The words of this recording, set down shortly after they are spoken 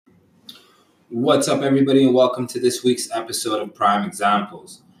What's up, everybody, and welcome to this week's episode of Prime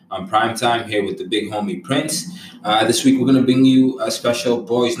Examples. I'm Prime Time here with the big homie Prince. This week, we're going to bring you a special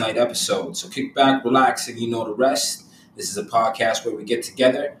Boys Night episode. So kick back, relax, and you know the rest. This is a podcast where we get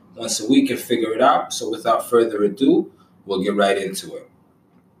together once a week and figure it out. So without further ado, we'll get right into it.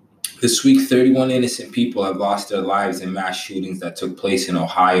 This week, 31 innocent people have lost their lives in mass shootings that took place in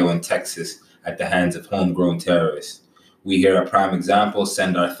Ohio and Texas at the hands of homegrown terrorists. We here at Prime Examples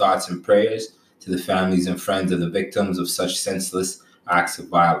send our thoughts and prayers to the families and friends of the victims of such senseless acts of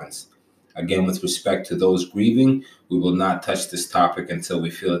violence. Again, with respect to those grieving, we will not touch this topic until we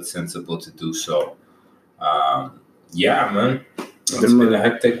feel it's sensible to do so. Man. It's been a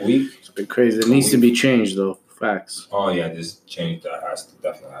hectic week. It's been crazy. It needs to be changed, though. Facts. Oh, yeah, there's change that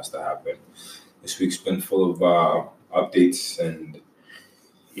definitely has to happen. This week's been full of updates and...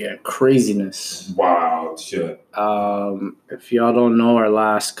 Yeah, craziness. Wow, shit. If y'all don't know, our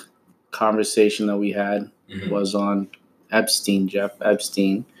last conversation that we had was on Epstein, Jeff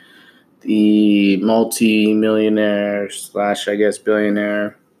Epstein, the multi-millionaire /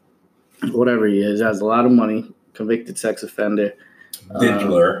 billionaire, whatever he is, has a lot of money, convicted sex offender.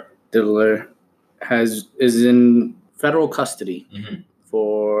 Diddler is in federal custody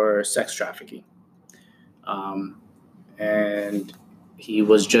for sex trafficking. And he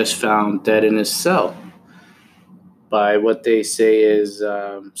was just found dead in his cell by what they say is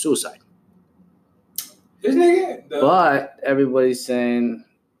suicide. This nigga, but everybody's saying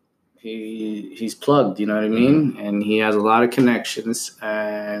he's plugged, you know what I mean? And he has a lot of connections,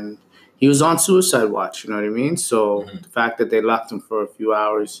 and he was on suicide watch, you know what I mean? So the fact that they left him for a few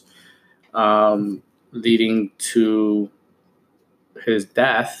hours, leading to his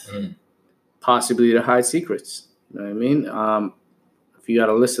death, possibly to hide secrets, you know what I mean? If you got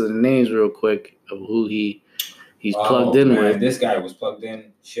a list of the names real quick of who he's plugged in with. This guy was plugged in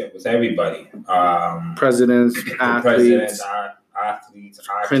with everybody. Presidents, athletes, actors,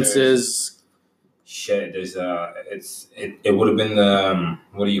 princes. Shit, there's it would have been the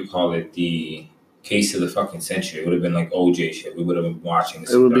what do you call it? The case of the fucking century. It would have been like OJ shit. We would have been watching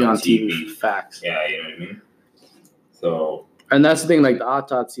this. It would be on TV. Facts. Yeah, you know what I mean? So, and that's the thing, like the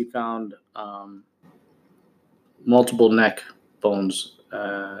autopsy found multiple neck bones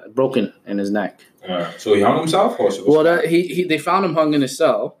broken in his neck. So he hung himself, or they found him hung in his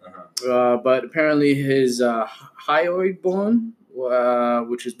cell, but apparently his hyoid bone,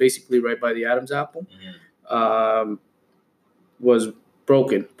 which is basically right by the Adam's apple, was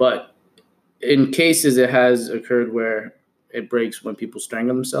broken. But in cases, it has occurred where it breaks when people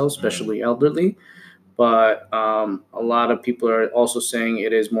strangle themselves, especially elderly. But a lot of people are also saying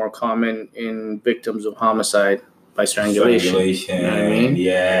it is more common in victims of homicide by strangulation. You know what I mean?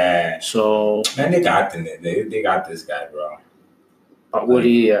 Yeah. So, man, they got this guy, bro. But would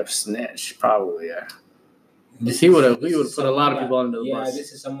he have snitched? Probably, yeah. He would have put a lot of people under the bus. Yeah,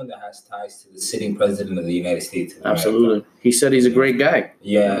 this is someone that has ties to the sitting president of the United States. Absolutely. He said he's a great guy.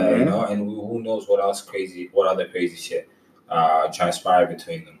 Yeah, you know, and who knows what other crazy shit transpired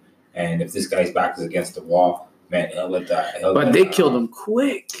between them. And if this guy's back is against the wall, man, he'll let that. But they killed him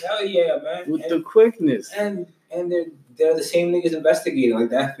quick. Hell yeah, man. With the quickness. And they're the same niggas investigating, like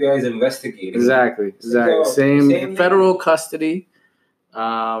the FBI is investigating. Exactly. Same federal custody.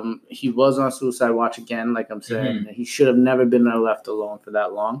 He was on suicide watch again, like I'm saying. He should have never been left alone for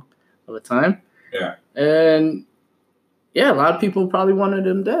that long of a time. Yeah. And yeah, a lot of people probably wanted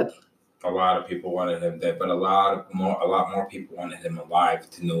him dead. A lot of people wanted him dead, but a lot more people wanted him alive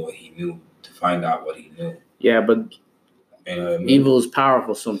to know what he knew, to find out what he knew. Yeah, but you know what I mean? Evil is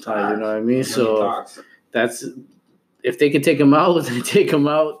powerful sometimes, you know what I mean? So that's, if they could take him out, they take him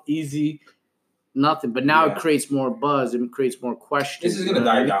out easy, nothing. But now it creates more buzz, it creates more questions. This is gonna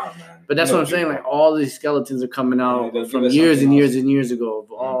die down, man. But that's what I'm saying. Like, all these skeletons are coming out from years and years and years ago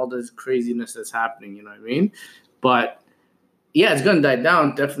of all this craziness that's happening. You know what I mean? But yeah, it's gonna die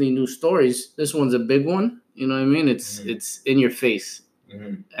down. Definitely new stories. This one's a big one. You know what I mean? It's in your face,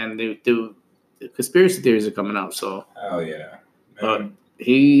 and the conspiracy theories are coming out. So hell yeah. But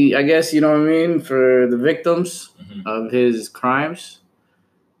he, I guess, you know what I mean, for the victims of his crimes,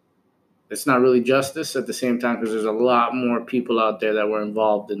 it's not really justice at the same time, because there's a lot more people out there that were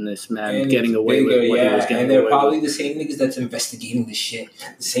involved in this man getting away with what he was getting away with. And they're probably the same niggas that's investigating this shit.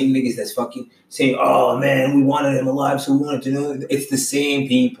 The same niggas that's fucking saying, oh, man, we wanted him alive, so we wanted to know. It's the same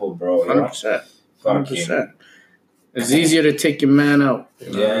people, bro. 100%. 100%. It's easier to take your man out. You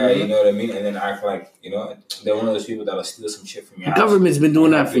know what I mean? And then act like, you know, they're one of those people that'll steal some shit from your house. The government's been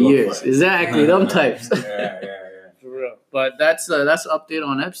doing that for years. Exactly, them types. Yeah. For real. But that's an update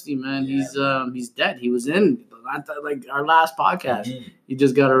on Epstein, man. He's dead. He was in like our last podcast. Mm-hmm. He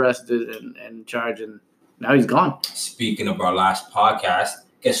just got arrested and charged, and now he's gone. Speaking of our last podcast,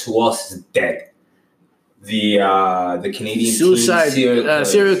 guess who else is dead? The Canadian suicide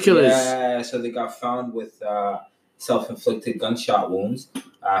serial killers. Yeah, so they got found with self-inflicted gunshot wounds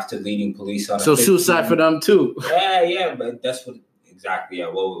after leading police on. So suicide for them too. Yeah, but that's what exactly. Yeah,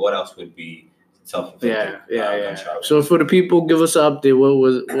 well, what else would be self-inflicted? Gunshot. So for the people, give us an update. What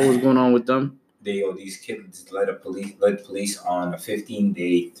was going on with them? These kids led police on a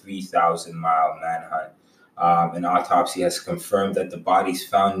 15-day, 3,000-mile manhunt. An autopsy has confirmed that the bodies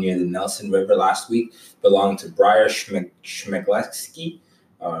found near the Nelson River last week belonged to Briar Schmegleski,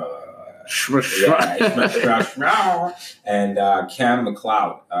 and Cam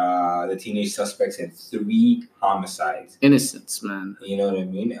McLeod. The teenage suspects had 3 homicides. Innocents, man. You know what I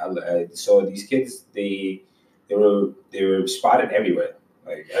mean? So these kids, they were spotted everywhere.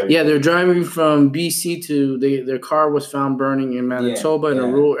 They're driving from BC to their car was found burning in Manitoba in a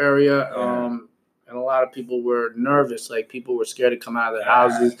rural area. And a lot of people were nervous. Like, people were scared to come out of their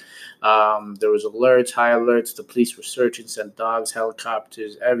houses. There was high alerts. The police were searching, sent dogs,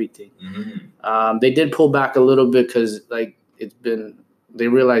 helicopters, everything. Mm-hmm. They did pull back a little bit because, like, they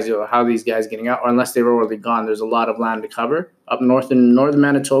realized, how these guys getting out, or unless they were already gone. There's a lot of land to cover up north in northern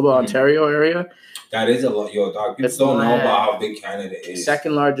Manitoba, Ontario area. That is a lot, dog. People don't know about how big Canada is.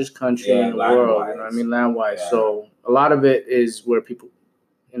 Second largest country in the world. You know what I mean, land-wise. Yeah. So a lot of it is where people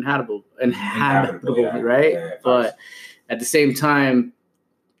inhabitable, right? Yeah, but at the same time,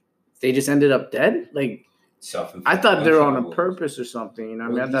 they just ended up dead. Like, I thought they were on a purpose or something. You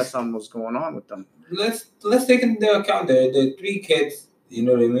know, I thought something was going on with them. Let's take into account the 3 kids. You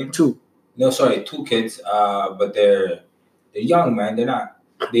know what I mean? 2. No, sorry, 2 kids. But they're young, man. They're not.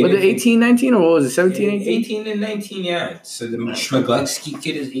 But they're 18, 19, or what was it, 17, 18? 18 and 19, yeah. So the Schmegleski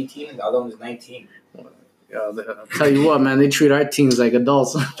kid is 18 and the other one is 19. I'll tell you what, man, they treat our teens like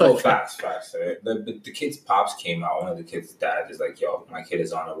adults. Fast. The kid's pops came out. One of the kids' dad is like, yo, my kid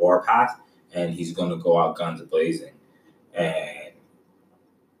is on a war path, and he's going to go out guns blazing. And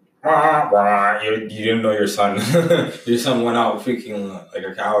you didn't know your son. Your son went out freaking like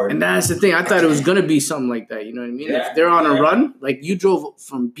a coward. And that's the thing. I thought it was going to be something like that. You know what I mean? Yeah, if they're on a run, like, you drove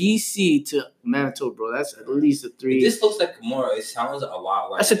from BC to Manitoba, bro. That's at least a 3. This looks like more. It sounds a lot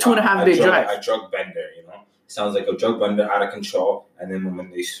like. That's a 2.5 day drive. A drug bender, you know. It sounds like a drug bender out of control. And then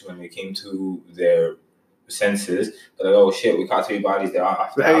when they came to their senses, they're like, oh shit, we caught 3 bodies there.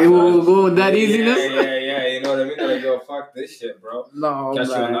 We'll go with that easiness. Yeah. You know what I mean? They're like, yo, fuck this shit, bro. No,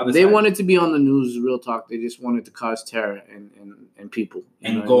 they wanted to be on the news. Real talk. They just wanted to cause terror and people.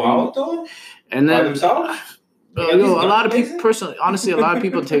 And go out though. And then by themselves. A lot of people. Personally, honestly, a lot of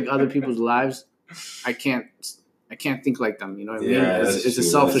people take other people's lives. I can't think like them. You know what I mean? It's a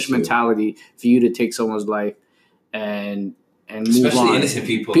selfish mentality for you to take someone's life and move especially on. Innocent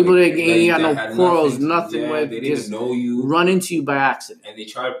people. People that ain't got no quarrels, nothing with. They didn't even know you. Run into you by accident. And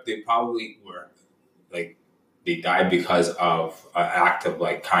they probably were like, they died because of an act of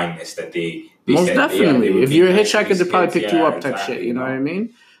like kindness that they most said, definitely. If you're a hitchhiker, they probably picked you up type shit. You know what I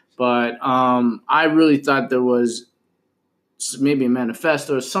mean? But I really thought there was maybe a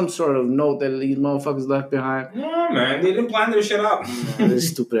manifesto or some sort of note that these motherfuckers left behind. No, man, they didn't plan their shit out. These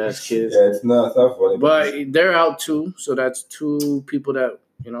stupid ass kids. Yeah, it's not funny. But they're out too, so that's 2 people that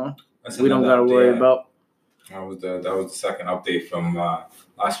we don't gotta worry about. That was the second update from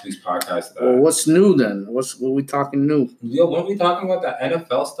last week's podcast. Well, what's new then? What we talking new? Yeah, weren't we talking about the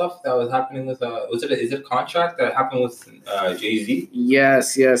NFL stuff that was happening with? Is it a contract that happened with Jay-Z?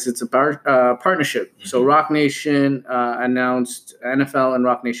 Yes, it's a partnership. Mm-hmm. So Roc Nation announced, NFL and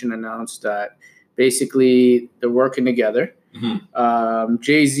Roc Nation announced that basically they're working together. Mm-hmm.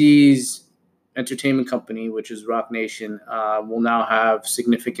 Jay-Z's entertainment company, which is Roc Nation, will now have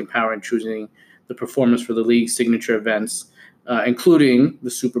significant power in choosing the performance for the league's signature events, including the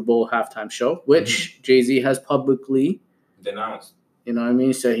Super Bowl halftime show, which Jay-Z has publicly denounced. You know what I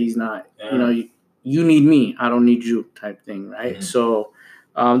mean? So he's not, you need me, I don't need you type thing, right? Mm-hmm. So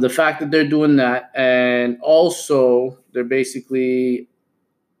the fact that they're doing that, and also they're basically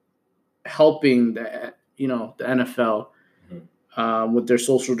helping the NFL with their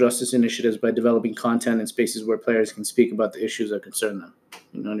social justice initiatives by developing content and spaces where players can speak about the issues that concern them.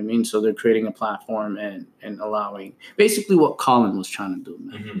 You know what I mean? So they're creating a platform and allowing basically what Colin was trying to do,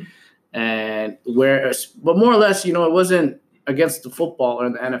 man. Mm-hmm. But more or less, it wasn't against the football or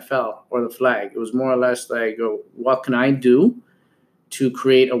the NFL or the flag. It was more or less like, what can I do to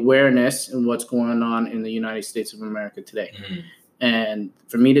create awareness in what's going on in the United States of America today? Mm-hmm. And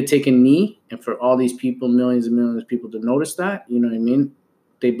for me to take a knee and for all these people, millions and millions of people to notice that, you know what I mean?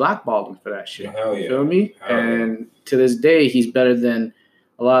 they blackballed him for that shit. Hell yeah. Feel me? And to this day, he's better than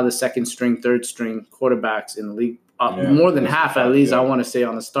a lot of the second string, third string quarterbacks in the league. More than half, at least, I want to say,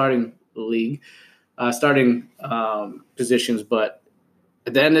 on the starting positions. But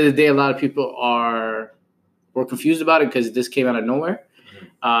at the end of the day, a lot of people were confused about it because this came out of nowhere.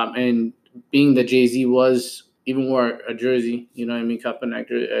 And being that Jay-Z even wore a jersey, you know what I mean,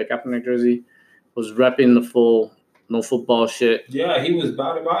 Kaepernick jersey, was repping the full no football shit. Yeah, he was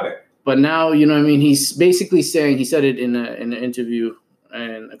bad about it. But now, you know what I mean, he's basically saying, he said it in an interview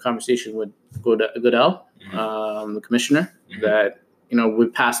and a conversation with Goodell, the commissioner, that, you know, we're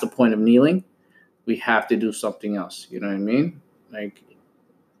past the point of kneeling. We have to do something else. You know what I mean? Like,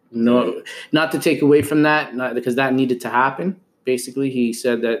 no, not to take away from that, because that needed to happen. Basically, he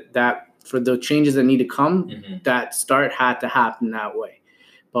said that for the changes that need to come, that start had to happen that way.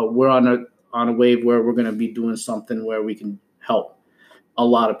 But we're on a wave where we're going to be doing something where we can help a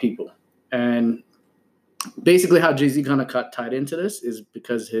lot of people. And basically how Jay-Z kind of got tied into this is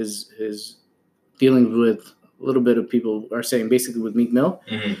because his dealings with a little bit of people are saying basically with Meek Mill,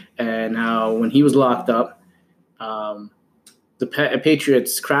 and how when he was locked up, the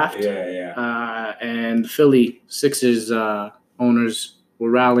Patriots Kraft and Philly Sixers owners were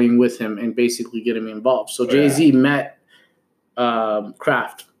rallying with him and basically getting him involved. So Jay-Z met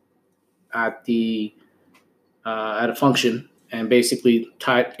Kraft at a function and basically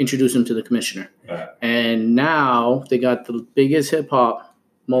introduced him to the commissioner. And now they got the biggest hip hop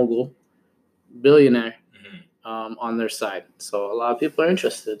mogul, billionaire, on their side. So a lot of people are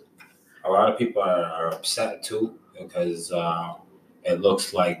interested. A lot of people are upset too because it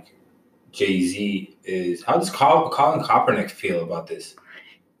looks like Jay-Z is. How does Colin Kaepernick feel about this?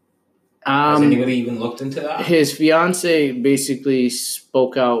 Has anybody even looked into that? His fiance basically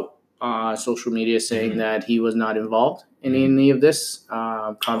spoke out on social media saying that he was not involved in any of this.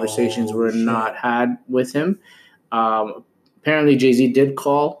 Conversations were not had with him. Apparently, Jay-Z did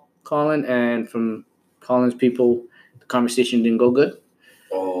call Colin, and from Colin's people, the conversation didn't go good.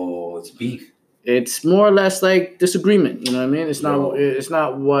 Oh, it's beef. It's more or less like disagreement. You know what I mean? It's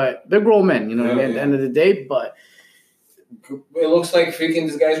not what they're grown men. You know what I mean? At the end of the day, but. It looks like freaking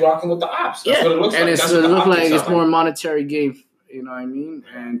this guy's rocking with the ops. That's what it looks like. And it looks like it's more monetary gain, you know what I mean?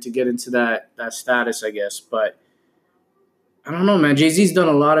 And to get into that status, I guess. But I don't know, man. Jay-Z's done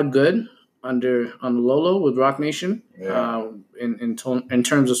a lot of good on the Lolo with Rock Nation in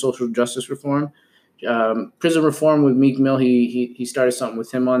terms of social justice reform. Prison reform with Meek Mill, he started something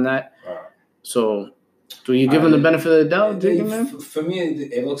with him on that. So do you give him the benefit of the doubt? For me,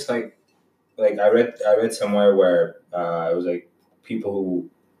 it looks like I read somewhere where it was like people who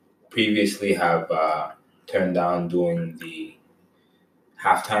previously have turned down doing the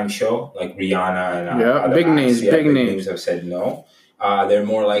halftime show, like Rihanna and big names have said no. They're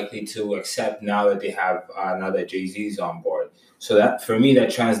more likely to accept now that they have now that Jay-Z's on board. So that for me, that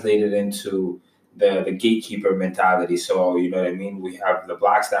translated into the gatekeeper mentality. So you know what I mean? We have the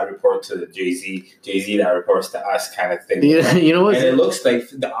blacks that report to Jay-Z that reports to us, kind of thing. Yeah, you know what? And it looks like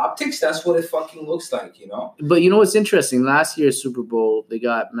the optics. That's what it fucking looks like, you know. But you know what's interesting? Last year's Super Bowl, they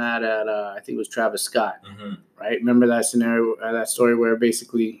got mad at I think it was Travis Scott, right? Remember that scenario, that story where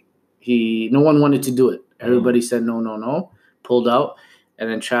basically no one wanted to do it. Everybody said no, pulled out, and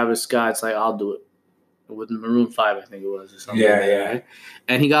then Travis Scott's like, I'll do it. With Maroon 5, I think it was, or something. Right?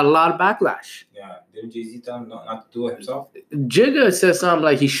 And he got a lot of backlash. Yeah. Didn't Jay-Z tell him not to do it himself? Jigga says something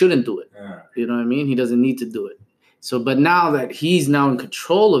like he shouldn't do it. Yeah. You know what I mean? He doesn't need to do it. So, but now that he's now in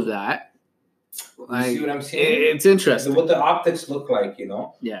control of that, you see what I'm saying? It's interesting. What the optics look like, you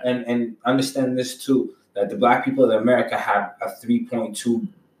know? Yeah. And understand this too, that the black people of America have a $3.2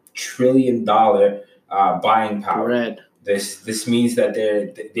 trillion buying power. Red. This means that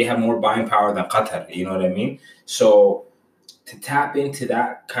they have more buying power than Qatar. You know what I mean? So to tap into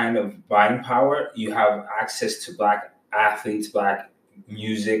that kind of buying power, you have access to black athletes, black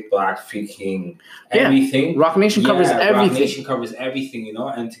music, black freaking everything. Rock Nation covers everything. Rock Nation covers everything, you know.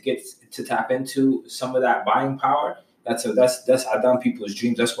 And to tap into some of that buying power, that's Adam people's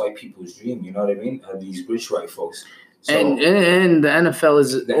dreams. That's why people's dream. You know what I mean? These rich white folks. So, and the NFL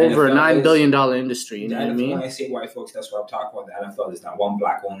is over a $9 billion industry. You know what I mean? When I say white folks, that's what I'm talking about. The NFL is not one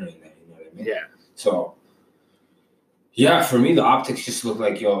black owner in there. You know what I mean? Yeah. So, yeah, for me, the optics just look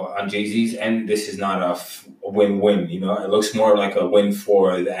like, on Jay-Z's end, this is not a win-win. You know, it looks more like a win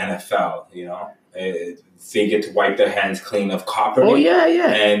for the NFL. You know, they get to wipe their hands clean of Kaepernick. Oh yeah.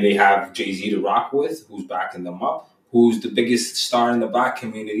 And they have Jay-Z to rock with, who's backing them up. Who's the biggest star in the black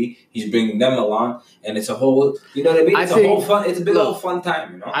community? He's bringing them along, and it's a whole, you know what I mean? It's a big old fun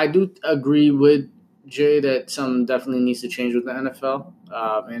time, you know. I do agree with Jay, that something definitely needs to change with the NFL,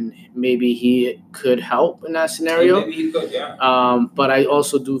 and maybe he could help in that scenario. Maybe he could, yeah. But I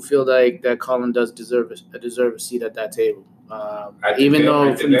also do feel like that Colin does deserve a seat at that table. Even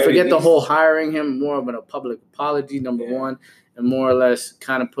though, forget the whole hiring him, more of a public apology, number one, and more or less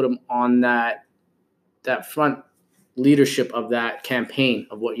kind of put him on that front leadership of that campaign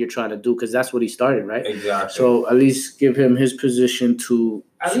of what you're trying to do, because that's what he started, right? Exactly. So at least give him his position to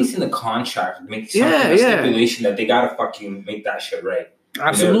at least in the contract make something a stipulation that they gotta fucking make that shit right.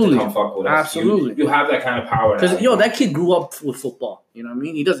 Absolutely. To come fuck with us. Absolutely. You have that kind of power. Because that kid grew up with football. You know what I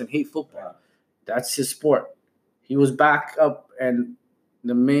mean? He doesn't hate football. Yeah. That's his sport. He was back up and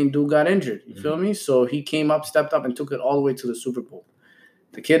the main dude got injured. You feel me? So he came up, stepped up, and took it all the way to the Super Bowl.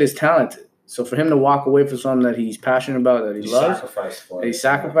 The kid is talented. So for him to walk away from something that he's passionate about, that he loves,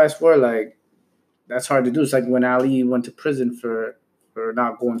 sacrificed for, like, that's hard to do. It's like when Ali went to prison for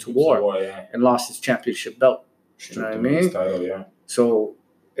not going to war and lost his championship belt. You know what I mean? Title, So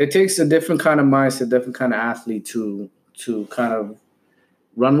it takes a different kind of mindset, different kind of athlete to kind of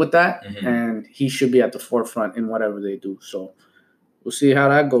run with that, and he should be at the forefront in whatever they do. So we'll see how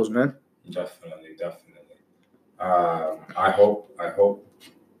that goes, man. Definitely. I hope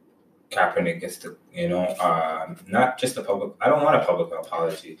Kaepernick gets to, not just a public. I don't want a public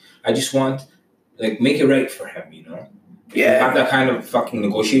apology. I just want, make it right for him. If you have that kind of fucking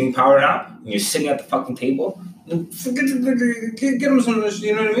negotiating power now, and you're sitting at the fucking table, get him some.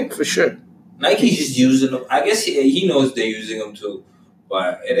 You know what I mean? For sure. Nike's just using them. I guess he knows they're using them too.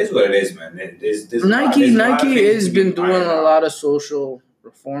 But it is what it is, man. Nike has been doing a lot of social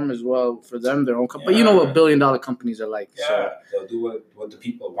reform as well for them, their own company. But you know what $1 billion companies are like. Yeah, so they'll do what the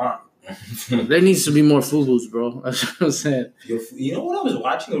people want. There needs to be more FUBUs, bro. That's what I'm saying. You know what I was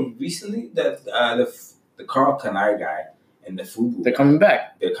watching recently? That the Carl Kanai guy and the FUBU. They're coming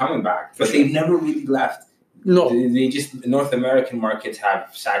back. They're coming back, but they've never really left. No, they just North American markets have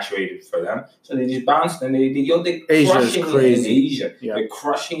saturated for them, so they just bounced and they're crushing it in Asia. Yeah. They're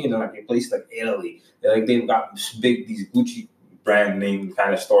crushing it in a place like Italy. They've got these Gucci brand name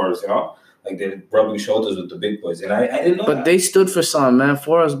kind of stores, they're rubbing shoulders with the big boys, and I didn't know. But they stood for something, man.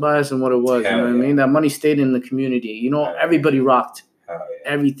 Forrest Bias and what it was. Hell, you know what I mean? That money stayed in the community. Everybody rocked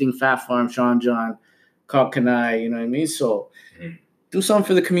everything. Fat Farm, Sean John, Carl Kanai. You know what I mean? So. Do something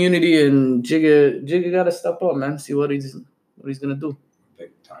for the community, and Jigga got to step up, man. See what he's gonna do.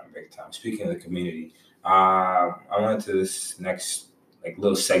 Big time. Speaking of the community, I went to this next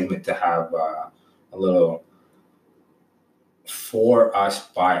little segment to have a little for us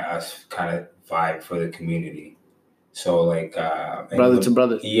by us kind of vibe for the community. So brother to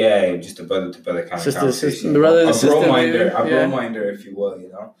brother. Yeah, just a brother to brother kind of conversation. A bro-minder, if you will,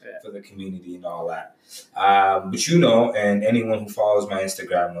 for the community and all that. But and anyone who follows my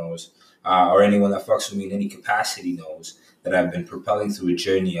Instagram knows, or anyone that fucks with me in any capacity knows that I've been propelling through a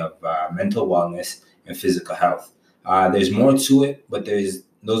journey of mental wellness and physical health. There's more to it, but those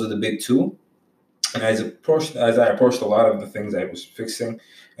are the big two. And as I approached a lot of the things I was fixing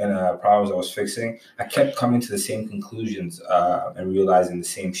and problems I was fixing, I kept coming to the same conclusions and realizing the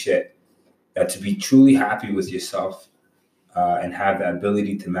same shit. That to be truly happy with yourself and have the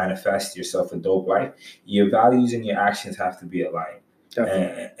ability to manifest yourself a dope life, your values and your actions have to be aligned.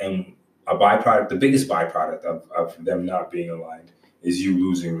 And a byproduct, the biggest byproduct of them not being aligned is you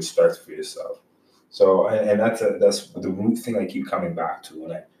losing respect for yourself. So, and that's the root thing I keep coming back to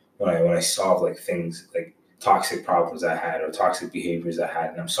when I solve things like toxic problems I had or toxic behaviors I had,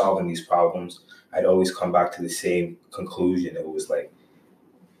 and I'm solving these problems, I'd always come back to the same conclusion. It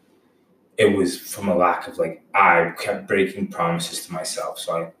was from a lack of I kept breaking promises to myself,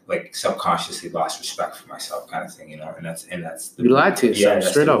 so I subconsciously lost respect for myself, kind of thing, and that's the you lied to yourself,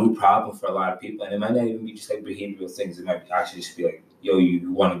 straight up. Root problem for a lot of people, and it might not even be just behavioral things. It might actually just be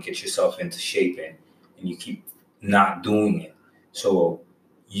you want to get yourself into shape and you keep not doing it, so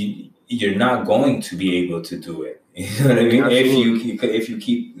you're not going to be able to do it. You know what I mean? Absolutely. If you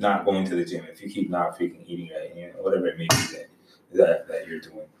keep not going to the gym, if you keep not freaking eating right, whatever it may be that you're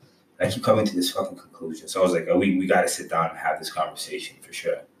doing. I keep coming to this fucking conclusion. So I was like, we got to sit down and have this conversation for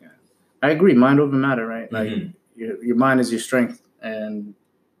sure. Yeah. I agree. Mind over matter, right? Your mind is your strength, and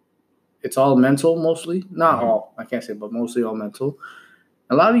it's all mental mostly. Not all, I can't say, but mostly all mental.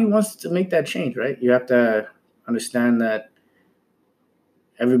 A lot of you wants to make that change, right? You have to understand that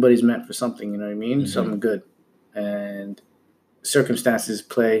everybody's meant for something, you know what I mean? Something good. And circumstances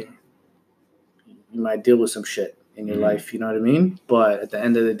play. You might deal with some shit in your life, you know what I mean? But at the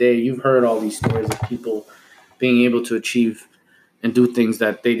end of the day, you've heard all these stories of people being able to achieve and do things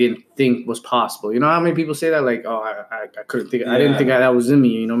that they didn't think was possible. You know how many people say that? I couldn't think. Yeah. I didn't think that was in me,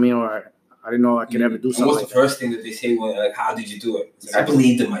 you know what I mean? Or I didn't know I could ever do And something. what's like the first thing that they say when, like, how did you do it? It's like, I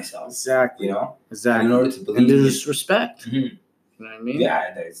believed in myself. Exactly. You know? Exactly. And in order to believe and there's respect. Mm-hmm. You know what I mean?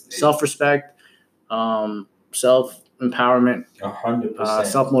 Yeah. Self-respect, self-empowerment, 100%.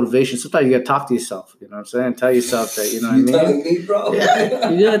 self-motivation. Sometimes you gotta talk to yourself. You know what I'm saying? Tell yourself that. You know what I mean? Telling me, bro? Yeah.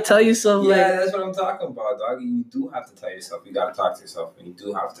 You gotta tell yourself. Yeah, that's what I'm talking about, dog. You do have to tell yourself. You gotta talk to yourself, and you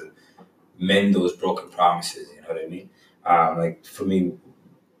do have to mend those broken promises. You know what I mean? Like for me,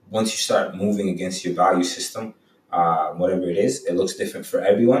 once you start moving against your value system, whatever it is, it looks different for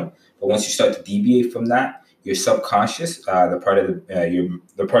everyone. But once you start to deviate from that, your subconscious, the part of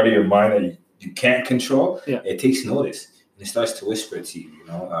the part of your mind that you can't control, it takes notice and it starts to whisper to you. You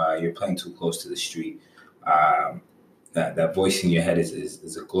know, you're playing too close to the street. That voice in your head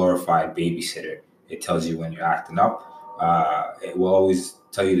is a glorified babysitter. It tells you when you're acting up. It will always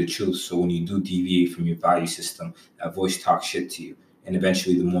tell you the truth. So when you do deviate from your value system, that voice talks shit to you. And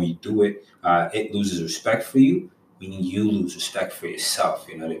eventually, the more you do it, it loses respect for you, meaning you lose respect for yourself.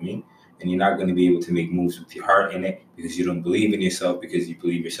 You know what I mean? And you're not going to be able to make moves with your heart in it because you don't believe in yourself, because you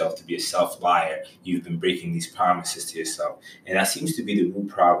believe yourself to be a self-liar. You've been breaking these promises to yourself. And that seems to be the root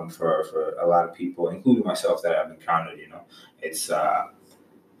problem for a lot of people, including myself, that I've encountered. You know, it's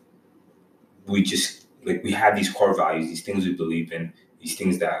we have these core values, these things we believe in, these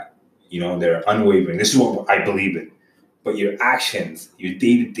things that, you know, they're unwavering. This is what I believe in. But your actions, your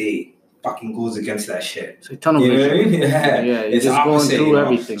day-to-day fucking goes against that shit. It's a tunnel vision. You know what I mean? Yeah, it's just opposite, going through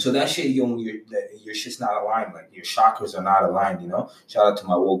everything. So that shit, your shit's not aligned. Like, your chakras are not aligned, you know? Shout out to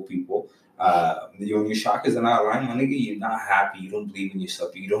my woke people. When your chakras are not aligned, my nigga, you're not happy. You don't believe in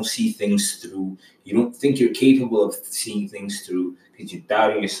yourself. You don't see things through. You don't think you're capable of seeing things through because you're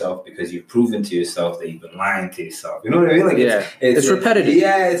doubting yourself, because you've proven to yourself that you've been lying to yourself. You know what I mean? Like, it's repetitive.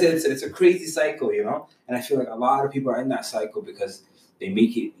 It's a crazy cycle, you know? And I feel like a lot of people are in that cycle because they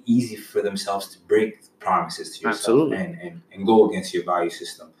make it easy for themselves to break promises to yourself and go against your value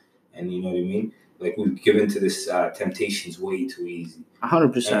system. And you know what I mean? Like, we've given to this temptations way too easy.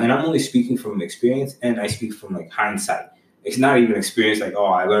 100%. And I'm only speaking from experience, and I speak from like hindsight. It's not even experience like, oh,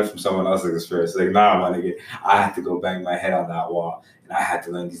 I learned from someone else's experience. Like, nah, my nigga, I had to go bang my head on that wall, and I had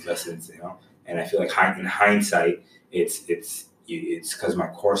to learn these lessons, you know. And I feel like in hindsight, it's because my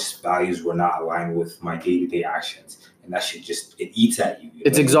core values were not aligned with my day-to-day actions, and that shit it eats at you.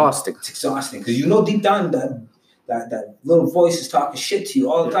 It's exhausting. It's exhausting because you know deep down that little voice is talking shit to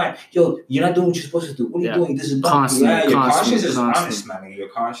you all the time. Yo, you're not doing what you're supposed to do. What are you doing? This is dumb. Your conscience is honest, man. Your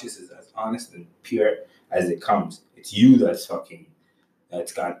conscience is as honest and pure as it comes. It's you that's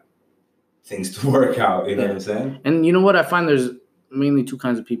got things to work out. You know what I'm saying? And you know what? I find there's mainly two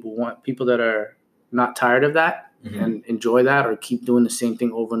kinds of people. One, people that are not tired of that and enjoy that, or keep doing the same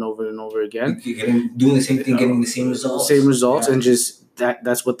thing over and over and over again. Doing the same thing, getting the same results. And just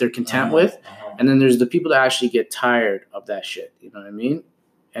that's what they're content with. And then there's the people that actually get tired of that shit. You know what I mean?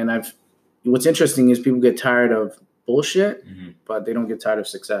 And what's interesting is people get tired of bullshit, but they don't get tired of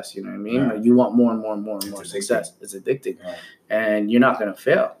success. You know what I mean? Like, you want more and more and more and more success. It's addicting. And you're not going to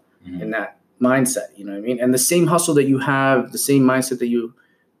fail in that mindset. You know what I mean? And the same hustle that you have, the same mindset that you,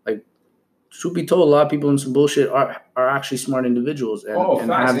 like, truth be told, a lot of people in some bullshit are actually smart individuals and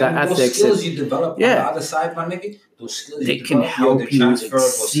have that ethics. Those skills you develop on the other side, my nigga, those skills they can help you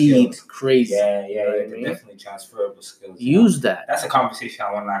exceed crazy. Yeah, they're definitely transferable skills. Use that. That's a conversation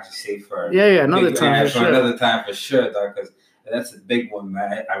I want to actually say for another time for sure, dog, because that's a big one,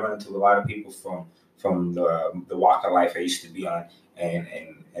 man. I run into a lot of people from the walk of life I used to be on,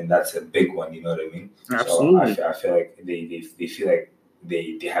 and that's a big one. You know what I mean? Absolutely. So I feel like they feel like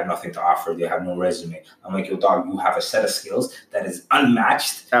they have nothing to offer. They have no resume. I'm like, yo, dog, you have a set of skills that is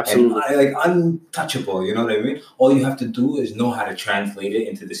unmatched, absolutely, and like untouchable. You know what I mean? All you have to do is know how to translate it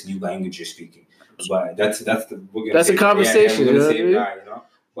into this new language you're speaking. But that's a conversation. We're gonna save that, you know.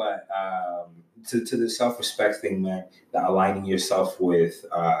 But to the self-respect thing, man, that aligning yourself with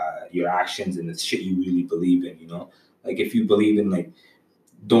your actions and the shit you really believe in. You know, like if you believe in like,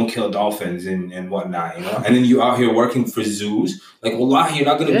 don't kill dolphins and whatnot, you know? And then you out here working for zoos. Like, wallahi, you're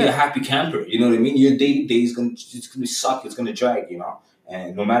not going to be a happy camper. You know what I mean? Your day-to-day is going to suck. It's going to drag, you know?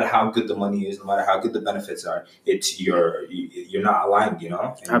 And no matter how good the money is, no matter how good the benefits are, you're not aligned, you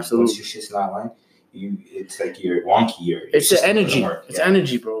know? And absolutely. Once your shit's not aligned, it's like you're wonky. It's the energy. It's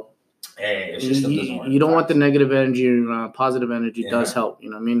energy, bro. You don't want the negative energy. Positive energy does help. You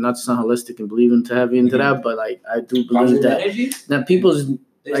know what I mean? Not to sound holistic and believe into heavy into that, but like I do believe that people's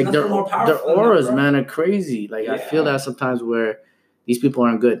like their auras, man, are crazy. Like I feel that sometimes where these people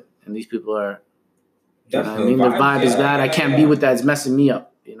aren't good and these people are. You know what I mean? The vibe is bad. I can't be with that. It's messing me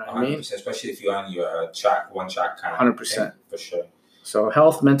up. You know what I mean? Especially if you're on your one track kind of 100%. For sure. So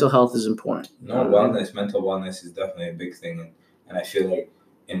mental health is important. No, mental wellness is definitely a big thing, and I feel like,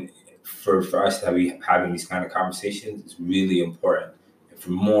 for us to be having these kind of conversations, it's really important. And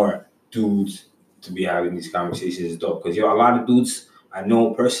for more dudes to be having these conversations is dope, because a lot of dudes I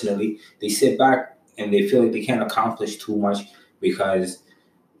know personally, they sit back and they feel like they can't accomplish too much because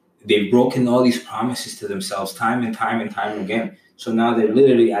they've broken all these promises to themselves time and time and time again. So now they're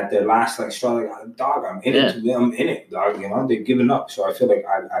literally at their last straw. Like, dog, I'm in it. I'm in it, dog. They've given up. So I feel like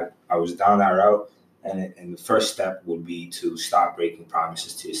I was down that route, and the first step would be to stop breaking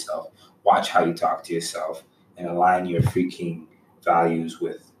promises to yourself. Watch how you talk to yourself and align your freaking values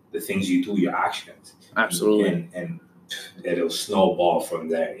with the things you do, your actions. Absolutely. And it'll snowball from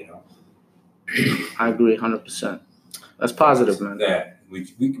there. I agree 100%. That's positive, man. Yeah.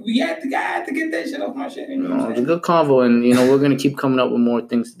 We had to get that shit off my shit. It's a good convo, and we're gonna keep coming up with more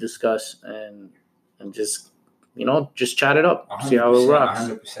things to discuss, and just just chat it up, see how it rocks.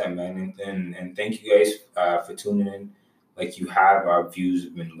 100%, man. And thank you guys for tuning in. Like you have, our views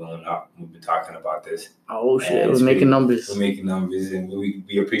have been going up. We've been talking about this. Oh shit, we're making numbers. We're making numbers, and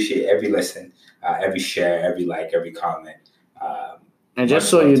we appreciate every listen, every share, every like, every comment. And just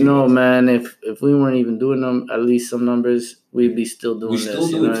so you know, man, if we weren't even doing them, at least some numbers, we'd be still doing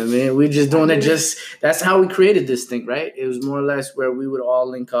this. You know what I mean? We just doing it. That's how we created this thing, right? It was more or less where we would all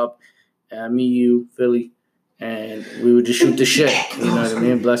link up, me, you, Philly, and we would just shoot the shit. You know what I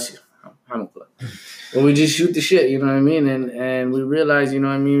mean? Bless you. I'm glad. But we just shoot the shit. You know what I mean? And we realized, you know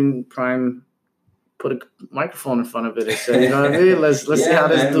what I mean? Prime put a microphone in front of it and said, you know what I mean? Let's see how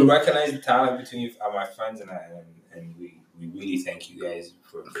this do. We recognize the talent between my friends and we really thank you guys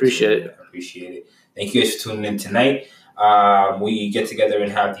for appreciate it. Appreciate it. Thank you guys for tuning in tonight. We get together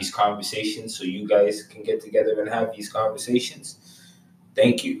and have these conversations so you guys can get together and have these conversations.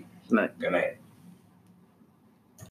 Thank you. Good night. Good night.